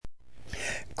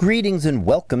Greetings and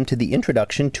welcome to the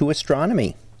Introduction to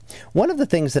Astronomy. One of the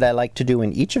things that I like to do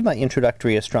in each of my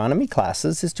introductory astronomy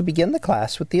classes is to begin the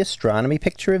class with the astronomy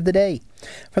picture of the day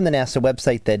from the NASA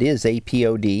website, that is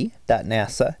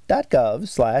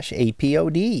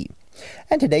apod.nasa.gov/apod.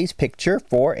 And today's picture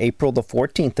for April the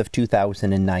 14th of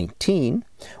 2019,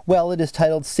 well, it is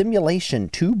titled Simulation: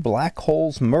 Two Black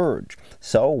Holes Merge.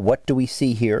 So what do we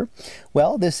see here?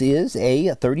 Well, this is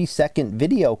a 30-second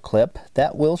video clip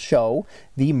that will show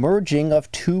the merging of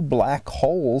two black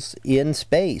holes in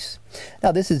space.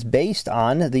 Now, this is based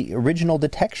on the original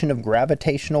detection of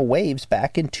gravitational waves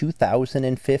back in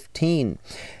 2015,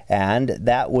 and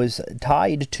that was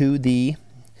tied to the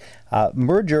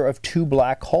merger of two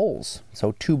black holes.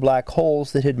 So two black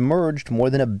holes that had merged more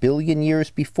than 1 billion years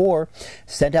before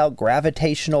sent out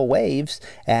gravitational waves,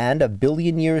 and 1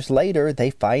 billion years later they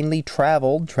finally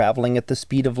traveling at the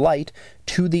speed of light,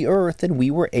 to the Earth, and we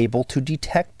were able to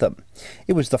detect them.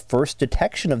 It was the first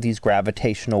detection of these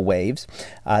gravitational waves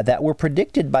that were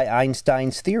predicted by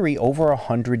Einstein's theory over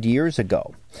 100 years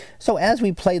ago. So as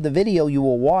we play the video, you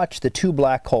will watch the two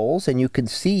black holes, and you can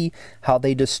see how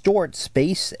they distort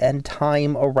space and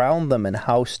time around them, and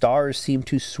how stars seem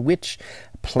to switch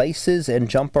places and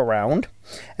jump around,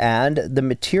 and the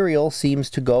material seems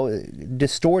to go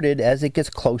distorted as it gets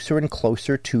closer and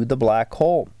closer to the black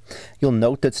hole. You'll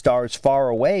note that stars far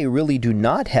away really do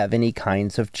not have any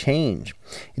kinds of change.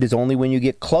 It is only when you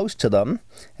get close to them,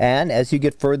 and as you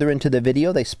get further into the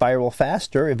video, they spiral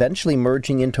faster, eventually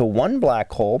merging into one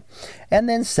black hole, and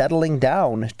then settling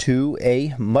down to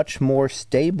a much more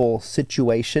stable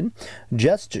situation,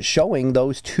 just showing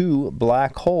those two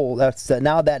black holes, that's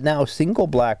now single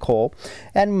black hole,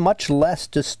 and much less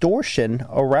distortion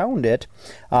around it,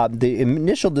 the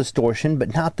initial distortion,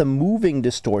 but not the moving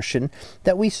distortion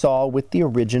that we saw with the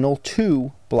original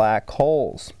two black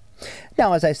holes.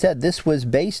 Now, as I said, this was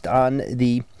based on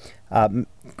the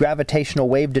gravitational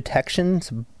wave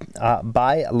detections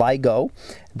by LIGO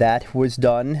that was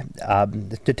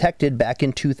detected back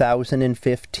in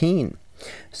 2015.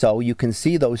 So you can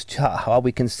see how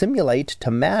we can simulate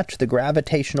to match the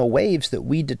gravitational waves that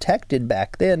we detected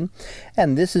back then,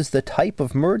 and this is the type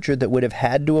of merger that would have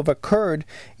had to have occurred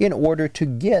in order to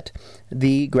get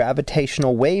the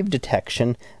gravitational wave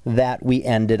detection that we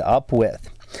ended up with.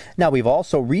 Now, we've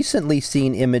also recently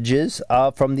seen images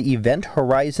from the Event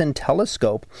Horizon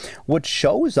Telescope, which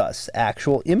shows us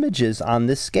actual images on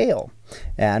this scale.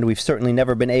 And we've certainly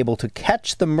never been able to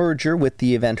catch the merger with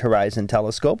the Event Horizon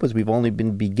Telescope, as we've only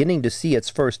been beginning to see its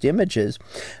first images.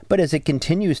 But as it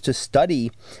continues to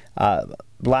study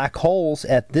black holes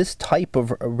at this type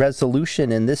of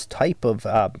resolution and this type of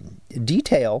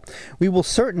detail, we will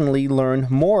certainly learn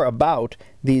more about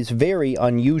these very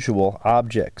unusual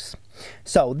objects.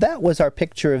 So that was our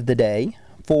picture of the day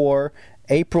for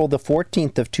April the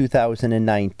 14th of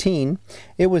 2019.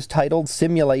 It was titled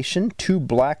Simulation: Two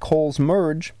Black Holes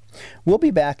Merge. We'll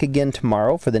be back again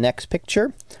tomorrow for the next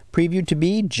picture, previewed to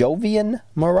be Jovian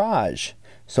Mirage.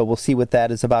 So we'll see what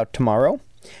that is about tomorrow.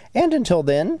 And until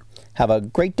then, have a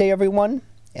great day, everyone,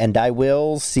 and I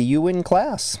will see you in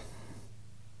class.